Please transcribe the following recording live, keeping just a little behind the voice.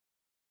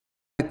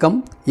வணக்கம்.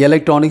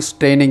 Electronics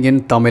training இன்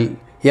Tamil.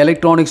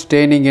 Electronics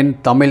training இன்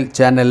தமிழ்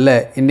சேனலில்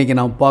இன்றைக்கி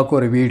நான் பார்க்க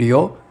ஒரு வீடியோ,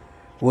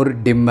 ஒரு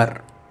dimmer,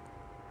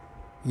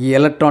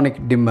 electronic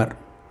dimmer.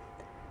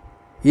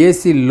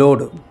 AC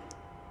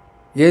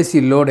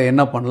load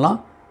என்ன பண்ணலாம்,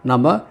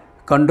 நம்ம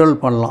கண்ட்ரோல்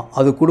பண்ணலாம்.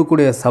 அது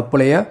கொடுக்கக்கூடிய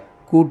சப்ளையை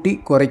கூட்டி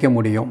குறைக்க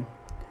முடியும்.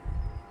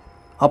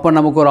 அப்போ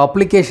நமக்கு ஒரு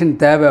அப்ளிகேஷன்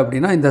தேவை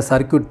அப்படின்னா இந்த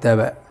சர்க்யூட்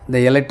தேவை, இந்த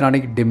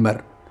எலக்ட்ரானிக் டிம்மர்.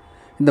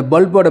 இந்த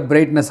பல்போட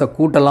பிரைட்னஸை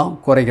கூட்டலாம்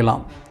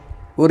குறைக்கலாம்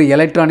ஒரு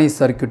எலக்ட்ரானிக்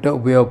சர்க்யூட்டை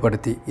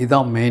உபயோகப்படுத்தி.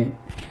 இதுதான் மெயின்.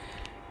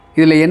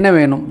 இதில் என்ன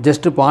வேணும்,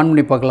 ஜஸ்ட்டு இப்போ ஆன்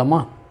பண்ணி பார்க்கலாமா?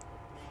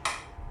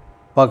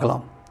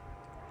 பார்க்கலாம்.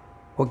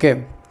 ஓகே,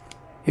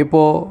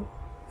 இப்போது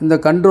இந்த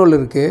கண்ட்ரோல்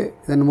இருக்குது,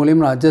 இதன்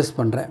மூலியம் நான் அட்ஜஸ்ட்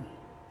பண்ணுறேன்.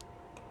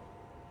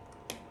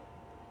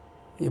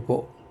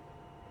 இப்போது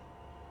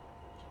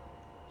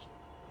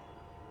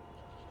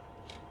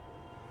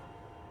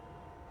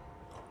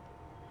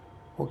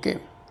ஓகே,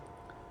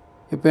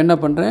 இப்போ என்ன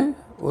பண்ணுறேன்,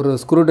 ஒரு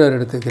ஸ்க்ரூ ட்ரைவர்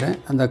எடுத்துக்கிறேன்.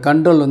 அந்த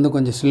கண்ட்ரோல்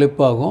கொஞ்சம்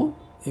ஸ்லிப் ஆகும்.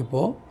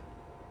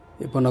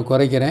 இப்போ நான்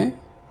குறைக்கிறேன்.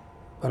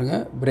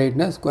 பாருங்கள்,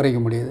 பிரைட்னஸ் குறைக்க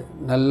முடியுது.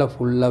 நல்லா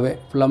ஃபுல்லாகவே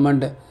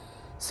ஃபிலமெண்ட்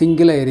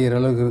சிங்கிளாக எரியிற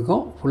அளவுக்கு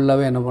இருக்கும்.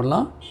 ஃபுல்லாகவே என்ன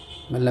பண்ணலாம்,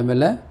 மெல்ல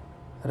மெல்ல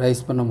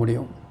ரைஸ் பண்ண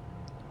முடியும்.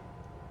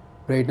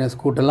 பிரைட்னஸ்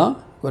கூட்டலாம்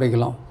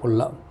குறைக்கலாம்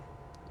ஃபுல்லாக.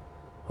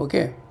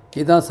 ஓகே,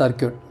 இதுதான்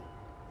சர்க்யூட்.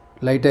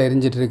 லைட்டாக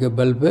எரிஞ்சிட்ருக்கு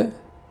பல்பு.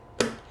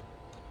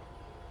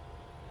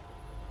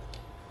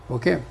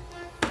 ஓகே,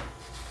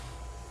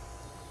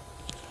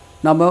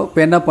 நம்ம இப்போ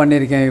என்ன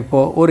பண்ணியிருக்கேன்,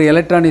 இப்போது ஒரு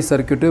எலக்ட்ரானிக்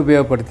சர்க்யூட்டு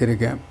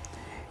உபயோகப்படுத்தியிருக்கேன்.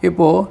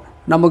 இப்போது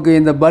நமக்கு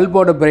இந்த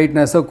பல்போட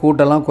பிரைட்னஸை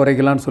கூட்டலாம்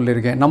குறைக்கலாம்னு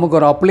சொல்லியிருக்கேன். நமக்கு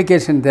ஒரு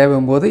அப்ளிகேஷன்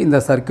தேவைப்படும்போது இந்த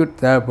சர்க்யூட்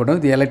தேவைப்படும்.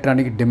 இது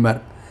எலக்ட்ரானிக் டிம்மர்.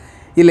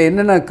 இதில்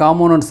என்னென்ன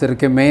காம்போனன்ட்ஸ்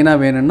இருக்குது,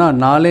 மெயினாக வேணும்னா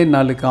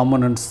 4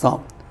 காம்போனன்ட்ஸ் தான்.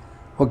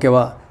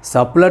 ஓகேவா?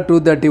 சப்ளை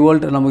 230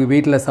 வோல்ட் நமக்கு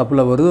வீட்டில்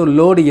சப்ளை வருது. ஒரு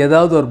லோடு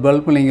ஏதாவது ஒரு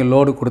பல்பு நீங்கள்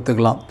லோடு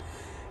கொடுத்துக்கலாம்.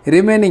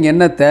 ரிமைனிங்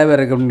என்ன தேவை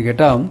இருக்குது அப்படின்னு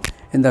கேட்டால்,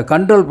 இந்த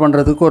கண்ட்ரோல்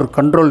பண்ணுறதுக்கு ஒரு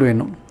கண்ட்ரோல்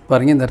வேணும்.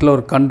 பாருங்கள், இந்த இடத்துல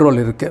ஒரு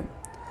கண்ட்ரோல் இருக்குது.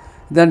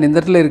 தென் இந்த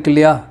இடத்துல இருக்கு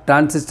இல்லையா,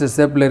 டிரான்சிஸ்டர்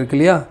ஷேப்பில் இருக்கு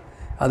இல்லையா,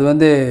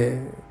 அது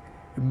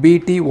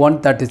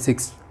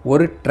BT136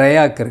 ஒரு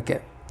ட்ரையாக்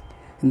இருக்குது.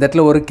 இந்த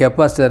இடத்துல ஒரு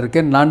கெப்பாசிட்டர்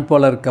இருக்குது, நான்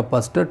போலர்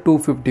கெப்பாசிட்டர்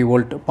 250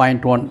 வோல்ட்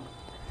 0.1.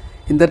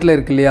 இந்த இடத்துல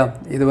இருக்கு இல்லையா,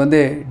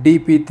 இது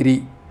DP3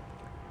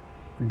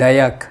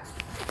 டயாக்.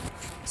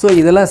 ஸோ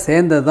இதெல்லாம்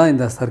சேர்ந்தது தான்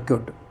இந்த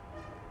சர்க்யூட்.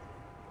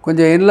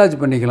 கொஞ்சம் என்லார்ஜ்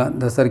பண்ணிக்கலாம்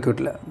இந்த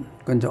சர்க்யூட்டில்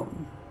கொஞ்சம்.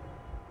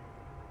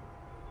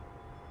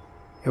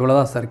 இவ்வளோ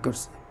தான்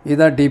சர்க்யூட்ஸ்.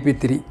 இதுதான்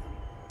DP3.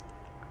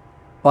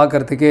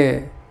 பார்க்குறதுக்கு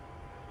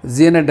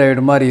ஜீனட்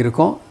டயோடு மாதிரி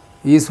இருக்கும்.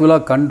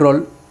 யூஸ்ஃபுல்லாக கண்ட்ரோல்.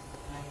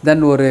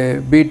 தென் ஒரு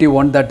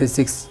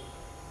BT136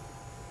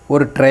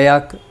 ஒரு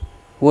ட்ரையாக்,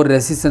 ஒரு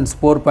ரெசிஸ்டன்ஸ்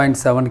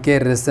 4.7K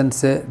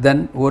ரெசிஸ்டன்ஸு,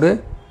 தென் ஒரு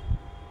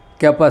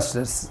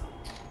கெப்பாசிட்டர்ஸ்.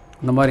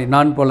 இந்த மாதிரி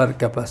நான் போலர்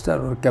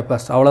கெப்பாசிட்டர், ஒரு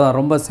கெப்பாசிட்டர். அவ்வளோதான்,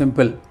 ரொம்ப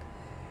சிம்பிள்.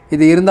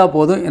 இது இருந்தால்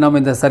போதும்,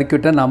 நம்ம இந்த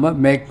சர்க்யூட்டை நம்ம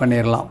மேக்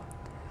பண்ணிடலாம்.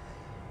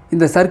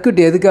 இந்த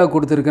சர்க்யூட் எதுக்காக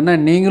கொடுத்துருக்குன்னா,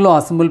 நீங்களும்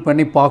அசம்பிள்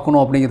பண்ணி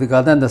பார்க்கணும்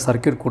அப்படிங்கிறதுக்காக தான் இந்த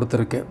சர்க்யூட்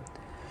கொடுத்துருக்கு.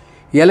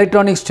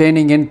 எலக்ட்ரானிக்ஸ்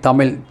ட்ரைனிங் இன்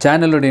தமிழ்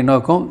சேனலுடைய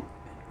நோக்கம்,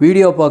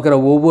 வீடியோ பார்க்குற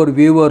ஒவ்வொரு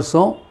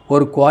வியூவர்ஸும்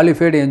ஒரு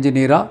குவாலிஃபைடு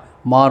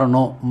என்ஜினியராக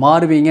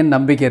மாறுவீங்கன்னு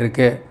நம்பிக்கை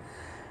இருக்குது.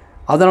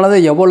 அதனால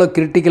தான் எவ்வளோ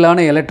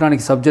கிரிட்டிக்கலான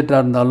எலக்ட்ரானிக்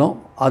சப்ஜெக்டாக இருந்தாலும்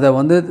அதை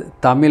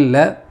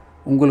தமிழில்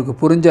உங்களுக்கு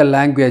புரிஞ்ச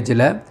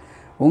லாங்குவேஜில்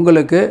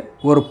உங்களுக்கு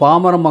ஒரு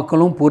பாமர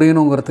மக்களும்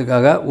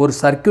புரியணுங்கிறதுக்காக ஒரு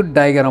சர்க்யூட்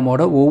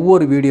டயக்ராமோட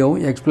ஒவ்வொரு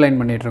வீடியோவும்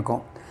எக்ஸ்பிளைன்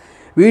பண்ணிகிட்ருக்கோம்.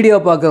 வீடியோ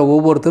பார்க்குற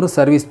ஒவ்வொருத்தரும்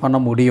சர்வீஸ் பண்ண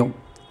முடியும்,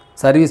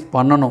 சர்வீஸ்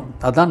பண்ணணும்.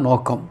 அதுதான்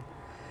நோக்கம்.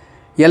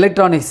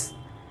 எலக்ட்ரானிக்ஸ்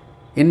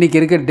இன்றைக்கி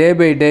இருக்க டே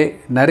பை டே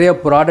நிறைய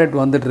ப்ராடக்ட்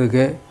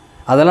வந்துட்டுருக்கு.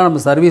 அதெல்லாம்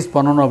நம்ம சர்வீஸ்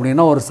பண்ணணும்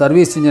அப்படின்னா ஒரு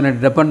சர்வீஸ் இன்ஜினை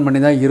டிபெண்ட் பண்ணி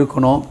தான்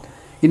இருக்கணும்.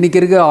 இன்றைக்கி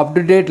இருக்க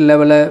அப்டுடேட்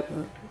லெவலை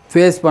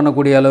ஃபேஸ்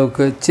பண்ணக்கூடிய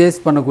அளவுக்கு, சேஸ்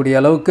பண்ணக்கூடிய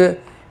அளவுக்கு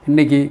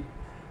இன்றைக்கி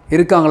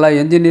இருக்காங்களா,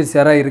 என்ஜினியர்ஸ்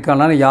யாராக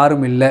இருக்காங்களான்னு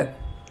யாரும் இல்லை.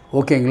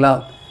 ஓகேங்களா?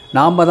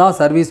 நாம் தான்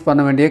சர்வீஸ்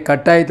பண்ண வேண்டிய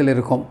கட்டாயத்தில்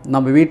இருக்கோம்.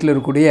 நம்ம வீட்டில்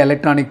இருக்கக்கூடிய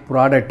எலக்ட்ரானிக்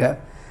ப்ராடக்டை,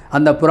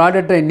 அந்த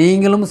ப்ராடக்டை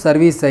நீங்களும்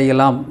சர்வீஸ்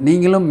செய்யலாம்,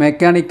 நீங்களும்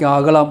மெக்கானிக்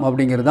ஆகலாம்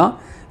அப்படிங்கிறது தான்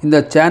இந்த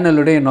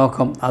சேனலுடைய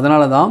நோக்கம்.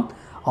 அதனால தான்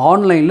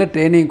ஆன்லைனில்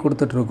ட்ரைனிங்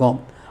கொடுத்துட்ருக்கோம்.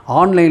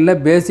 ஆன்லைனில்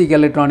பேசிக்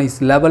எலக்ட்ரானிக்ஸ்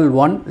லெவல்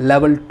 1,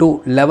 லெவல் 2.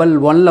 லெவல்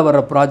 1ல் வர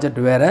ப்ராஜெக்ட்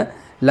வேறு,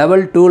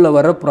 லெவல் 2ல்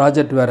வர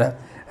ப்ராஜெக்ட் வேறு.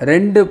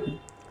 2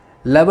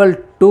 லெவல்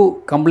 2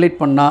 கம்ப்ளீட்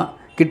பண்ணால்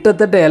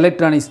கிட்டத்தட்ட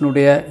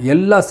எலக்ட்ரானிக்ஸினுடைய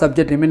எல்லா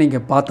சப்ஜெக்டையுமே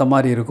நீங்கள் பார்த்த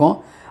மாதிரி இருக்கும்.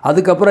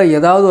 அதுக்கப்புறம்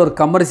ஏதாவது ஒரு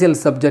கமர்ஷியல்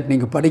சப்ஜெக்ட்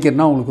நீங்கள்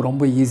படிக்கிறதுனா உங்களுக்கு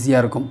ரொம்ப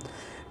ஈஸியாக இருக்கும்.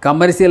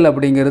 கமர்ஷியல்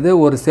அப்படிங்கிறது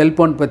ஒரு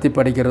செல்ஃபோன் பற்றி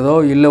படிக்கிறதோ,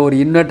 இல்லை ஒரு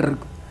இன்வெர்ட்டர்,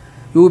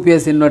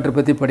 UPS இன்வெர்ட்டர்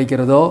பற்றி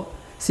படிக்கிறதோ,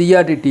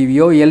 CRT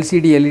டிவியோ,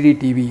 LCD LED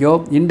டிவியோ,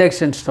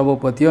 இண்டக்ஷன் ஸ்டவ்வை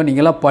பற்றியோ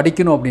நீங்களாம்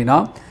படிக்கணும் அப்படின்னா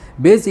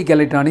பேசிக்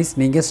எலக்ட்ரானிக்ஸ்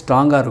நீங்கள்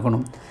ஸ்ட்ராங்காக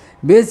இருக்கணும்.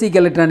 பேசிக்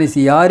எலக்ட்ரானிக்ஸ்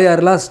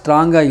யாரெல்லாம்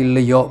ஸ்ட்ராங்காக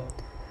இல்லையோ,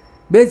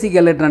 பேசிக்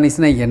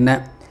எலக்ட்ரானிக்ஸ்னால் என்ன,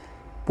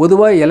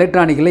 பொதுவாக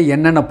எலக்ட்ரானிக்கில்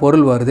என்னென்ன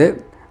பொருள் வருது,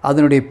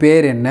 அதனுடைய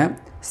பேர் என்ன,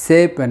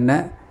 ஷேப் என்ன,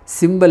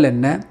 சிம்பிள்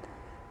என்ன,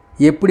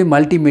 எப்படி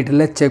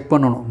மல்டிமீட்டரில் செக்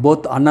பண்ணணும்,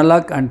 போத்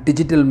அனலாக் அண்ட்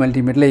டிஜிட்டல்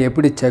மல்டிமீட்டரில்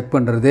எப்படி செக்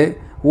பண்ணுறது,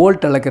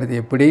 வோல்ட் அளக்கிறது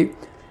எப்படி,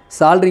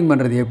 சால்ட்ரிங்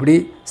பண்ணுறது எப்படி,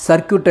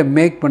 சர்க்யூட்டை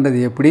மேக் பண்ணுறது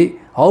எப்படி,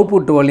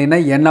 அவுட்புட் வழினா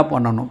என்ன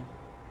பண்ணணும்,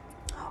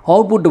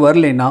 அவுட்புட்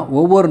வரலைன்னா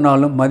ஒவ்வொரு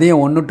நாளும்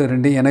மதியம் 1 to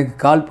 2 எனக்கு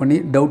கால் பண்ணி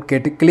டவுட்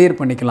கேட்டு கிளியர்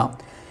பண்ணிக்கலாம்.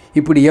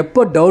 இப்படி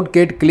எப்போ டவுட்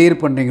கேட்டு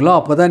கிளியர் பண்ணுறீங்களோ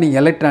அப்போ தான் நீங்கள்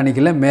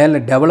எலக்ட்ரானிக்கில் மேலே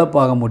டெவலப்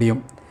ஆக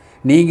முடியும்.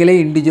 நீங்களே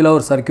இண்டிவிஜுவலாக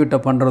ஒரு சர்க்யூட்டை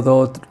பண்ணுறதோ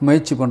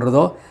முயற்சி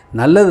பண்ணுறதோ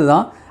நல்லது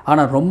தான்,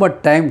 ஆனால் ரொம்ப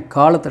டைம்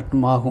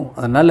காலத்தட்டம் ஆகும்.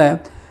 அதனால்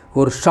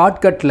ஒரு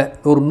ஷார்ட்கட்டில்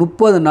ஒரு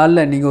 30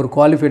 நாளில் நீங்கள் ஒரு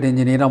குவாலிஃபைடு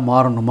இன்ஜினியராக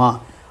மாறணுமா,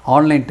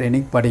 ஆன்லைன்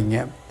ட்ரைனிங் படிங்க.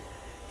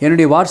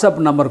 என்னுடைய வாட்ஸ்அப்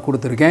நம்பர்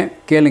கொடுத்துருக்கேன்,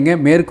 கேளுங்க.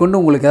 மேற்கொண்டு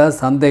உங்களுக்கு ஏதாவது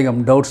சந்தேகம்,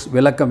 டவுட்ஸ்,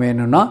 விளக்கம்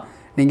வேணும்னா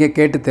நீங்கள்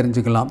கேட்டு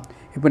தெரிஞ்சுக்கலாம்.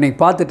 இப்போ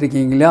நீங்கள்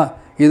பார்த்துட்ருக்கீங்க இல்லையா,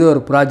 இது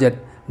ஒரு ப்ராஜெக்ட்.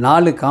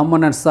 4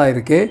 காம்பனன்ட்ஸ் தான்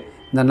இருக்குது.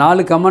 இந்த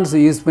 4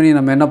 காம்பனன்ட்ஸை யூஸ் பண்ணி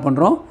நம்ம என்ன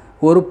பண்ணுறோம்,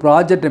 ஒரு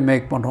ப்ராஜெக்டை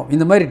மேக் பண்ணுறோம்.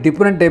 இந்த மாதிரி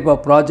டிஃப்ரெண்ட் டைப்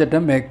ஆஃப் ப்ராஜெக்டை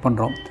மேக்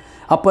பண்ணுறோம்.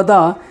 அப்போ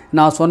தான்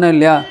நான் சொன்னேன்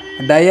இல்லையா,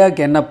 டயாக்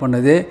என்ன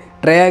பண்ணுது,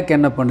 ட்ரையாக்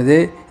என்ன பண்ணுது,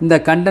 இந்த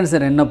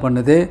கண்டென்சர் என்ன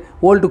பண்ணுது,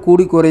 வோல்ட்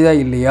கூடி குறைதா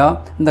இல்லையா,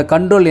 இந்த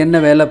கண்ட்ரோல் என்ன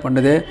வேலை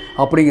பண்ணுது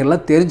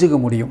அப்படிங்கிறலாம் தெரிஞ்சுக்க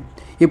முடியும்.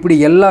 இப்படி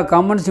எல்லா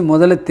காம்பனன்ட்ஸையும்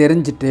முதல்ல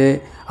தெரிஞ்சுட்டு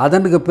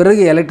அதனுக்கு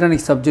பிறகு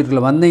எலக்ட்ரானிக்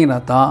சப்ஜெக்டில் வந்தீங்கன்னா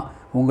தான்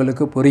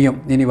உங்களுக்கு புரியும்.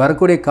 இனி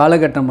வரக்கூடிய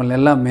காலகட்டங்கள்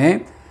எல்லாமே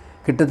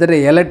கிட்டத்தட்ட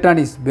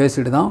எலக்ட்ரானிக்ஸ்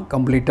பேஸ்டு தான்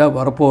கம்ப்ளீட்டாக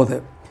வரப்போகுது.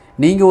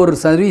 நீங்கள் ஒரு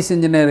சர்வீஸ்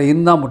இன்ஜினியர்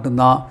இருந்தால்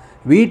மட்டும்தான்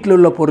வீட்டில்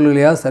உள்ள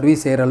பொருள்களையாக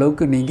சர்வீஸ் செய்கிற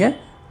அளவுக்கு நீங்கள்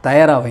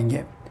தயாராவீங்க.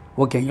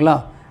 ஓகேங்களா?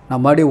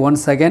 நான் மறுபடியும் 1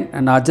 செகண்ட்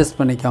நான் அட்ஜஸ்ட்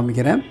பண்ணி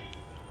காமிக்கிறேன்.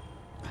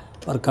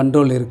 ஒரு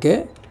கண்ட்ரோல்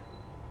இருக்குது.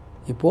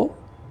 இப்போது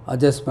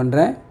அட்ஜஸ்ட்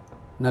பண்ணுறேன்.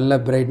 நல்ல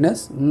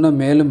பிரைட்னஸ், இன்னும்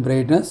மேலும்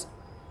பிரைட்னஸ்.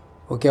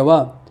 ஓகேவா?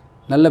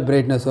 நல்ல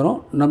பிரைட்னஸ் வரும்.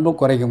 நம்ம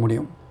குறைக்க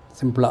முடியும்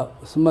சிம்பிளாக.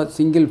 சும்மா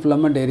சிங்கிள்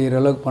ஃபிலமெண்ட் எரியிற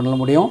அளவுக்கு பண்ண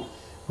முடியும்.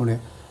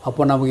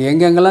 அப்போ நமக்கு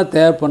எங்கெங்கெல்லாம்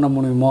தேவை பண்ண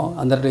முடியுமோ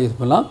அந்த இடத்துல யூஸ்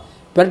பண்ணலாம்.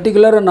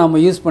 பர்டிகுலராக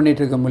நாம் யூஸ்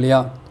பண்ணிகிட்ருக்கோம் இல்லையா,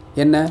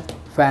 என்ன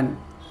ஃபேன்,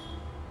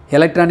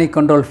 எலக்ட்ரானிக்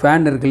கண்ட்ரோல்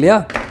ஃபேன் இருக்கு இல்லையா,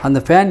 அந்த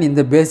ஃபேன்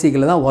இந்த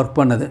பேசிக்கில் தான் ஒர்க்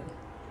பண்ணுது.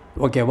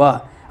 ஓகேவா?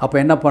 அப்போ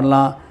என்ன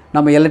பண்ணலாம்,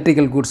 நம்ம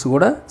எலக்ட்ரிக்கல் குட்ஸ்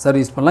கூட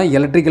சர்வீஸ் பண்ணலாம்.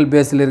 எலக்ட்ரிக்கல்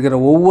பேஸில் இருக்கிற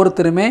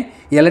ஒவ்வொருத்தருமே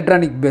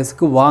எலக்ட்ரானிக்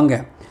பேஸுக்கு வாங்க.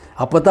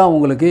 அப்போ தான்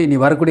உங்களுக்கு இனி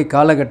வரக்கூடிய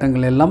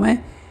காலகட்டங்கள் எல்லாமே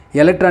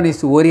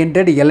எலக்ட்ரானிக்ஸ் ஓரியன்ட்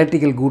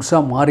எலக்ட்ரிக்கல்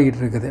குட்ஸாக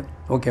மாறிக்கிட்டு இருக்குது.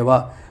 ஓகேவா?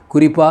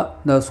 குறிப்பாக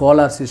இந்த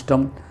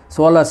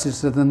சோலார்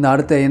சிஸ்டத்துலேருந்து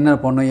அடுத்த என்ன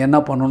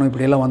பண்ணணும்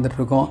இப்படியெல்லாம்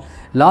வந்துட்டுருக்கோம்.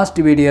 லாஸ்ட்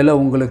வீடியோவில்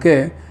உங்களுக்கு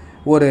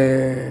ஒரு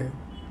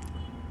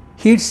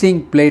ஹீட்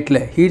ஸ்ட்ரிங்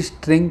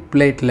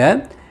பிளேட்டில்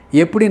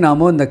எப்படி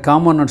நாம் இந்த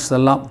காம்பனன்ட்ஸ்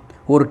எல்லாம்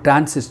ஒரு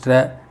டிரான்சிஸ்டரை,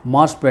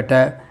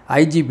 மாஸ்பெட்டை,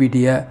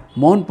 ஐஜிபிடியை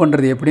மவுண்ட்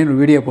பண்ணுறது எப்படின்னு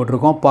வீடியோ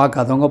போட்டிருக்கோம்.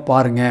 பார்க்காதவங்க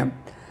பாருங்கள்.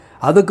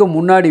 அதுக்கு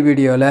முன்னாடி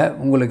வீடியோவில்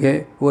உங்களுக்கு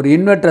ஒரு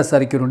இன்வெர்ட்டர்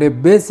சர்க்யூட்டுடைய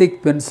பேசிக்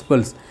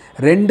பிரின்சிபல்ஸ்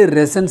 2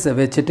 ரெசன்ஸை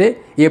வச்சுட்டு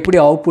எப்படி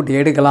அவுட்புட்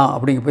எடுக்கலாம்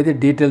அப்படிங்கிற பற்றி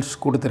டீட்டெயில்ஸ்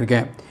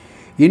கொடுத்துருக்கேன்.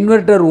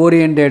 இன்வெர்ட்டர்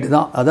ஓரியன்டேட்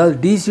தான், அதாவது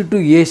டிசி டு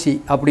ஏசி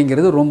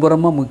அப்படிங்கிறது ரொம்ப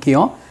ரொம்ப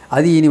முக்கியம்.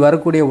 அது இனி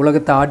வரக்கூடிய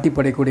உலகத்தை ஆட்டி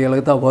படைக்கூடிய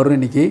உலகத்தை வரும்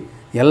இன்றைக்கி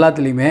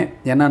எல்லாத்துலேயுமே.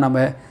 ஏன்னா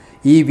நம்ம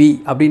இவி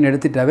அப்படின்னு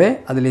எடுத்துட்டாவே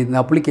அதில் இந்த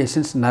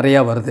அப்ளிகேஷன்ஸ்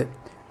நிறையா வருது.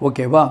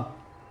 ஓகேவா?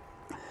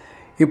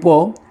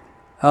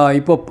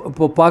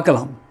 இப்போ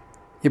பார்க்கலாம்.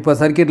 இப்போ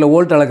சர்க்யூட்டில்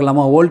வோல்ட்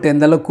அளக்கலாமா, வோல்ட்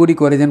எந்த அளவுக்கு கூடி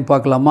குறையுதுன்னு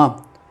பார்க்கலாமா.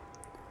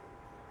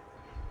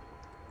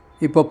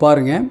 இப்போ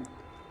பாருங்கள்,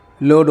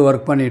 லோடு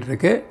ஒர்க்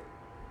பண்ணிகிட்ருக்கு.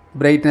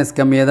 பிரைட்னஸ்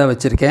கம்மியாக தான்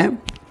வச்சுருக்கேன்.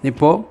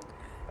 இப்போது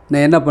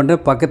நான் என்ன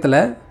பண்ணுறேன், பக்கத்தில்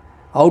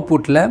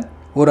அவுட்புட்டில்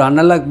ஒரு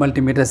அனலாக்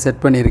மல்டிமீட்டர்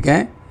செட்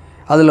பண்ணியிருக்கேன்.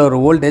 அதில் ஒரு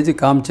வோல்டேஜ்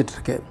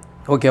காமிச்சிட்ருக்கு.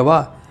 ஓகேவா?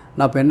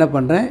 நான் இப்போ என்ன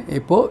பண்ணுறேன்,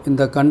 இப்போது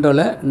இந்த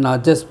கண்ட்ரோலை நான்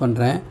அட்ஜஸ்ட்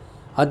பண்ணுறேன்.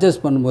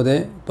 அட்ஜஸ்ட் பண்ணும்போது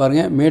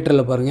பாருங்கள்,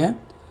 மீட்டரில் பாருங்கள்,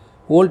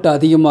 வோல்ட்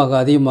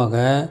அதிகமாக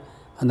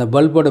அந்த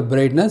பல்போட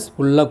பிரைட்னஸ்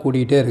ஃபுல்லாக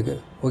கூட்டிகிட்டே இருக்குது.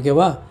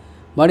 ஓகேவா?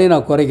 மறுபடியும்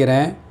நான்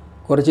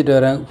குறைச்சிட்டு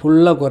வரேன்,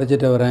 ஃபுல்லாக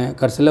குறைச்சிட்டு வரேன்.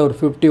 கடைசியில் ஒரு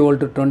 50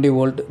 வோல்ட், 20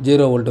 வோல்ட்,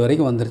 0 வோல்ட்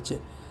வரைக்கும் வந்துருச்சு.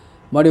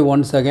 மறுபடியும்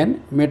 1 செகண்ட்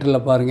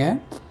மீட்டரில் பாருங்கள்,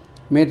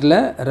 மீட்டரில்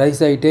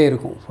ரைஸ் ஆகிட்டே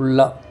இருக்கும்.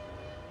 ஃபுல்லாக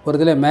ஒரு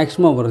இதில்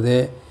மேக்ஸிமம் வருது,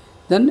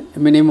 தென்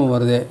மினிமம்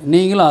வருது.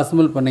 நீங்களும்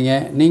அசம்பிள் பண்ணுங்க,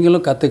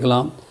 நீங்களும்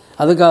கற்றுக்கலாம்.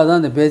 அதுக்காக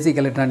தான் இந்த பேசிக்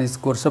எலக்ட்ரானிக்ஸ்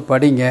கோர்ஸை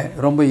படிங்க,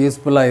 ரொம்ப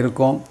யூஸ்ஃபுல்லாக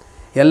இருக்கும்.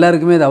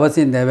 எல்லாருக்குமே இது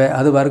அவசியம் தேவை.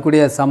 அது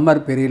வரக்கூடிய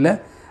சம்மர் பீரியடில்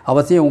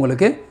அவசியம்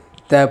உங்களுக்கு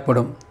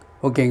தேவைப்படும்.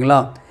 ஓகேங்களா?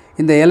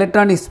 இந்த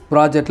எலக்ட்ரானிக்ஸ்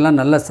ப்ராஜெக்ட்லாம்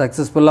நல்லா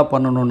சக்ஸஸ்ஃபுல்லாக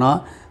பண்ணணுன்னா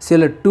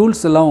சில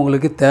டூல்ஸ் எல்லாம்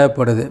உங்களுக்கு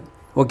தேவைப்படுது.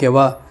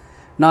 ஓகேவா?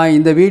 நான்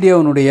இந்த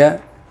வீடியோனுடைய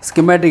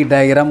ஸ்கிமேட்டிக்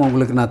டயக்ராம்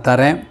உங்களுக்கு நான்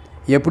தரேன்.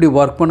 எப்படி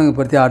ஒர்க் பண்ணுங்க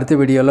பற்றி அடுத்த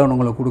வீடியோவில்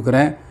உங்களுக்கு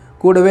கொடுக்குறேன்.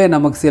 கூடவே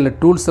நமக்கு சில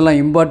டூல்ஸ் எல்லாம்,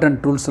 இம்பார்ட்டன்ட்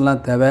டூல்ஸ்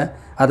எல்லாம் தேவை,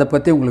 அதை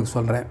பற்றி உங்களுக்கு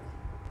சொல்கிறேன்.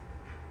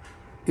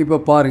 இப்போ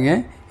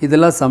பாருங்கள்,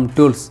 இதெல்லாம் சம்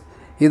டூல்ஸ்.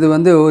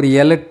 இது ஒரு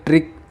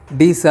எலக்ட்ரிக்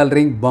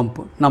டீசால்ரிங் பம்ப்.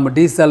 நம்ம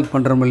டீசால்வ்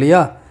பண்ணுறோம்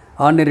இல்லையா,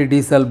 ஆர்டினரி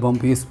டீசால்வ்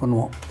பம்ப் யூஸ்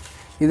பண்ணுவோம்.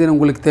 இது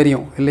உங்களுக்கு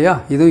தெரியும் இல்லையா,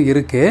 இதுவும்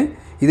இருக்குது.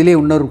 இதுலேயே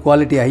இன்னொரு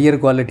குவாலிட்டி,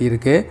 ஹையர் குவாலிட்டி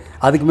இருக்குது.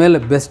 அதுக்கு மேலே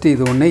பெஸ்ட்டு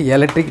இது ஒன்று,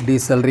 எலக்ட்ரிக்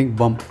டீசால்ரிங்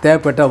பம்ப்.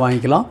 தேவைப்பட்டால்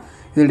வாங்கிக்கலாம்.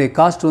 இதனுடைய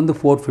காஸ்ட்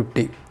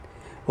 450.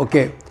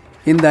 ஓகே.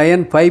 இந்த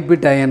அயன் 5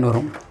 பிட் அயன்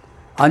வரும்.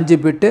 5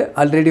 பிட்டு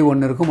ஆல்ரெடி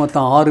ஒன்று இருக்கும்,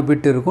 மொத்தம் 6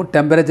 பிட் இருக்கும்.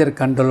 டெம்பரேச்சர்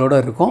கண்ட்ரோலோடு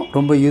இருக்கும்,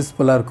 ரொம்ப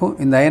யூஸ்ஃபுல்லாக இருக்கும்.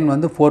 இந்த அயன்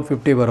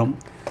 450 வரும்.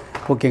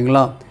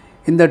 ஓகேங்களா?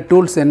 இந்த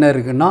டூல்ஸ் என்ன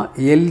இருக்குன்னா,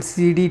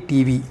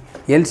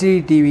 எல்சிடி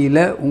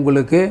டிவியில்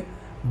உங்களுக்கு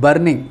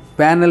பர்னிங்,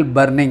 பேனல்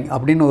பர்னிங்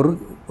அப்படின்னு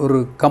ஒரு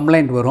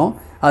கம்ப்ளைண்ட் வரும்.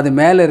 அது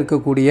மேலே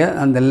இருக்கக்கூடிய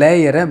அந்த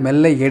லேயரை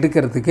மெல்ல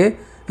எடுக்கிறதுக்கு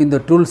இந்த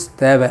டூல்ஸ்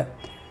தேவை.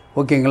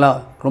 ஓகேங்களா?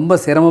 ரொம்ப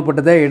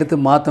சிரமப்பட்டு தான் எடுத்து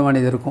மாற்ற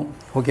வேண்டியது இருக்கும்.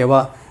 ஓகேவா?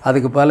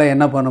 அதுக்கு பதிலாக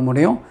என்ன பண்ண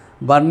முடியும்,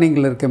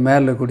 பர்னிங்கில் இருக்க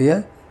மேலே இருக்கக்கூடிய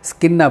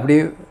ஸ்கின்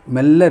அப்படியே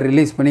மெல்ல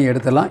ரிலீஸ் பண்ணி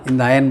எடுத்துடலாம்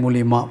இந்த அயன்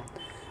மூலியமாக.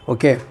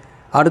 ஓகே,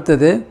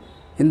 அடுத்தது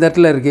இந்த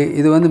இடத்துல இருக்குது,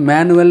 இது வந்து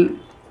மேனுவல்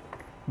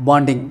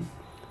பாண்டிங்.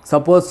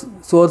 சப்போஸ்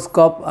சோர்ஸ்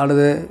காப்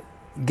அல்லது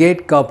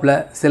கேட் காப்பில்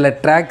சில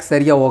ட்ராக்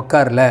சரியாக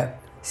உட்காரல,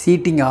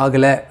 சீட்டிங்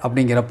ஆகலை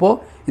அப்படிங்கிறப்போ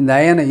இந்த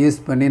அயனை யூஸ்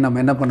பண்ணி நம்ம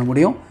என்ன பண்ண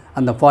முடியும்,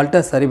 அந்த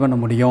ஃபால்ட்டை சரி பண்ண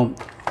முடியும்.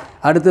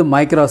 அடுத்து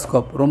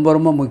மைக்ரோஸ்கோப் ரொம்ப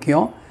ரொம்ப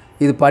முக்கியம்.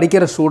 இது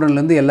படிக்கிற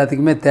ஸ்டூடெண்ட்லேருந்து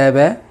எல்லாத்துக்குமே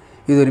தேவை.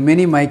 இது ஒரு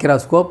மினி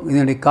மைக்ரோஸ்கோப்.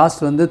 இதனுடைய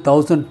காஸ்ட் வந்து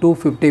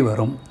 1250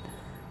 வரும்.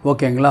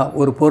 ஓகேங்களா,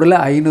 ஒரு பொருளை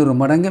 500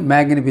 மடங்கு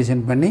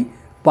மேக்னிஃபிகேஷன் பண்ணி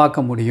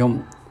பார்க்க முடியும்.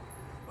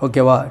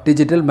 ஓகேவா,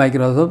 டிஜிட்டல்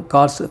மைக்ரோஸ்கோப்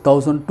காஸ்ட்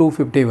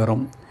 1250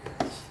 வரும்.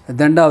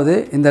 ரெண்டாவது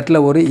இந்த இடத்துல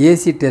ஒரு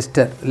ஏசி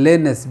டெஸ்டர்,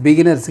 லேர்னர்ஸ்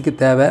பிகினர்ஸுக்கு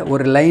தேவை.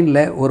 ஒரு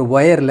லைனில் ஒரு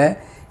ஒயரில்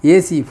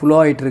ஏசி ஃப்ளோ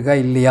ஆகிட்டு இருக்கா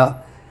இல்லையா,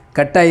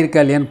 கட் ஆகிருக்கா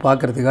இல்லையான்னு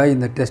பார்க்குறதுக்காக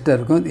இந்த டெஸ்டர்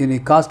இருக்கும். இது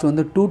காஸ்ட்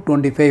வந்து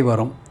 225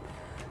 வரும்.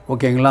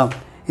 ஓகேங்களா,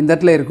 இந்த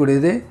இடத்துல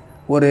இருக்கக்கூடியது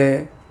ஒரு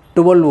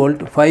 12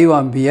 volt 5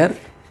 ampere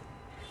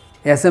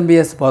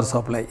SMPS power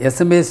supply.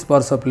 SMPS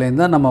power supply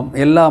தான் நம்ம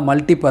எல்லா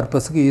மல்டி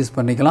பர்பஸுக்கும் யூஸ்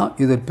பண்ணிக்கலாம்.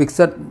 இது ஒரு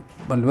பிக்சட்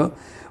பல்பு,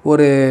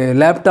 ஒரு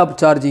லேப்டாப்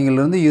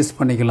சார்ஜிங்கிலேருந்து யூஸ்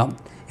பண்ணிக்கலாம்.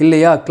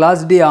 இல்லையா,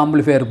 கிளாஸ் டி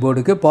ஆம்பிளிஃபையர்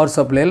போர்டுக்கு பவர்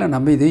சப்ளையில்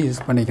நம்ம இது யூஸ்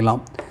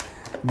பண்ணிக்கலாம்.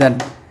 தென்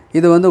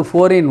இது வந்து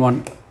 4-in-1.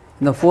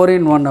 இந்த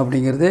 4-in-1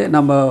 அப்படிங்கிறது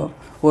நம்ம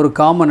ஒரு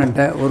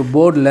காம்பனண்ட்டை ஒரு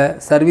போர்டில்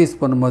சர்வீஸ்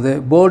பண்ணும்போது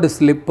போர்டு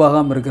ஸ்லிப்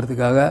ஆகாமல்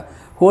இருக்கிறதுக்காக,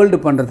 ஹோல்டு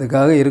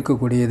பண்ணுறதுக்காக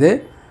இருக்கக்கூடியது.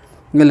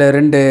 இதில்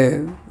 2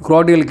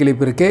 குரோடியல்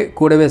கிளிப் இருக்குது,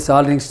 கூடவே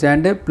soldering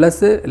stand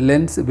plus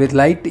lens with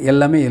light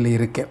எல்லாமே இதில்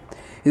இருக்குது.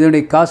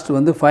 இதனுடைய காஸ்ட்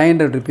வந்து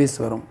 500 rupees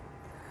வரும்.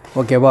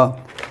 ஓகேவா,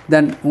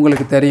 தென்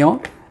உங்களுக்கு தெரியும்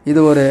இது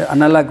ஒரு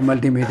அனலாக்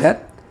மல்டிமீட்டர்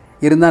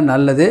இருந்தால்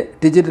நல்லது.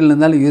 டிஜிட்டல்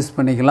இருந்தாலும் யூஸ்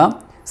பண்ணிக்கலாம்.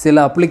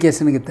 சில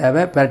அப்ளிகேஷனுக்கு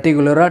தேவை,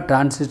 பர்டிகுலராக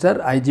டிரான்சிஸ்டர்,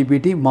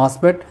 ஐஜிபிடி,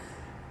 மாஸ்பெட்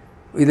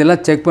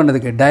இதெல்லாம் செக்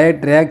பண்ணுறதுக்கு,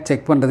 டயட் ரேக்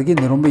செக் பண்ணுறதுக்கு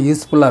இது ரொம்ப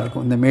யூஸ்ஃபுல்லாக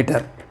இருக்கும் இந்த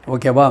மீட்டர்.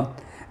 ஓகேவா,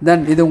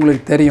 தென் இது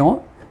உங்களுக்கு தெரியும்,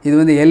 இது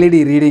வந்து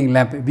LED reading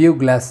lamp, view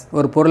class.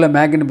 ஒரு பொருளை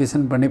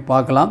மேக்னிஃபிகேஷன் பண்ணி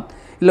பார்க்கலாம்.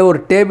 இல்லை ஒரு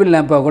டேபிள்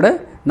லேம்ப்பாக கூட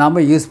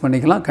நாம் யூஸ்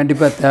பண்ணிக்கலாம்,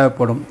 கண்டிப்பாக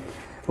தேவைப்படும்.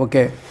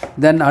 ஓகே,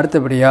 தென்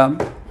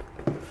அடுத்தபடியாக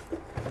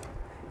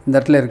இந்த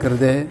இடத்துல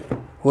இருக்கிறது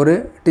ஒரு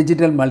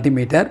டிஜிட்டல்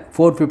மல்டிமீட்டர்.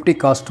 450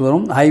 காஸ்ட்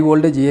வரும். High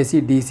voltage AC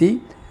DC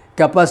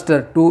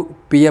capacitor 2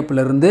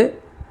 PFலேருந்து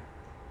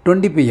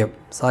 20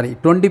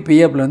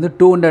 PFலேருந்து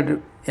 200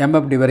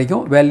 MFD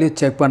வரைக்கும் வேல்யூ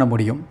செக் பண்ண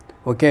முடியும்.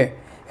 ஓகே,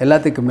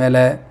 எல்லாத்துக்கும்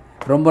மேலே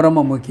ரொம்ப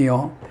ரொம்ப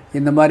முக்கியம்,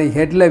 இந்த மாதிரி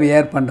ஹெட்டில்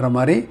வியர் பண்ணுற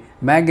மாதிரி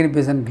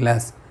மேக்னிஃபிகேஷன்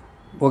கிளாஸ்.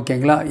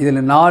 ஓகேங்களா,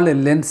 இதில் 4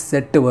 லென்ஸ்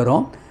செட்டு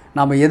வரும்.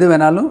 நம்ம எது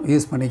வேணாலும்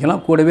யூஸ்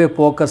பண்ணிக்கலாம். கூடவே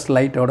ஃபோக்கஸ்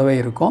லைட்டோடவே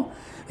இருக்கும்.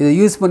 இதை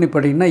யூஸ் பண்ணி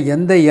பார்த்தீங்கன்னா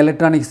எந்த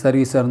எலக்ட்ரானிக்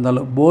சர்வீஸாக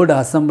இருந்தாலும் போர்டு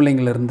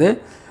அசம்பிளிங்கிலேருந்து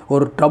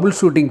ஒரு ட்ரபுள்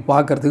ஷூட்டிங்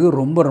பார்க்குறதுக்கு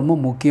ரொம்ப ரொம்ப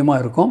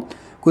முக்கியமாக இருக்கும்.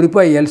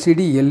 குறிப்பாக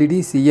எல்சிடி, எல்இடி,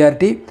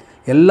 சிஆர்டி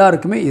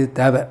எல்லாருக்குமே இது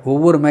தேவை.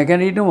 ஒவ்வொரு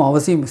மெக்கானிக்கும்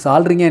அவசியம்.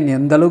 சால்ட்ரிங்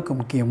எந்த அளவுக்கு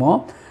முக்கியமோ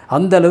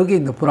அந்த அளவுக்கு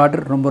இந்த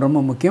ப்ராடக்ட் ரொம்ப ரொம்ப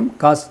முக்கியம்.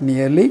 காஸ்ட்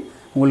நியர்லி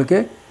உங்களுக்கு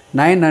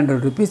 900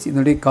 rupees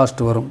இதனுடைய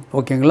காஸ்ட் வரும்.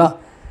 ஓகேங்களா,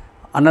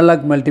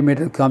 அனலாக்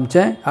மல்டிமீட்டர்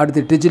காமிச்சேன்.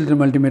 அடுத்து டிஜிட்டல்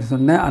மல்டிமீட்டர்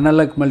சொன்னேன்.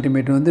 அனலாக்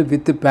மல்டிமீட்டர் வந்து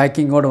வித்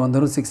பேக்கிங்கோடு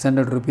வந்துடும்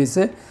 600 rupees.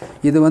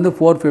 இது வந்து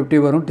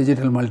 450 வரும்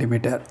டிஜிட்டல்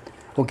மல்டிமீட்டர்.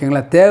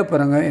 ஓகேங்களா,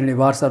 தேவைப்படுறவங்க என்னுடைய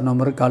வாட்ஸ்அப்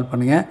நம்பருக்கு கால்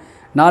பண்ணுங்கள்.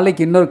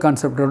 நாளைக்கு இன்னொரு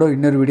கான்செப்டோட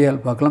இன்னொரு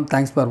வீடியோவில் பார்க்கலாம்.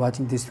 தேங்க்ஸ் ஃபார்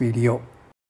வாட்சிங் திஸ் வீடியோ.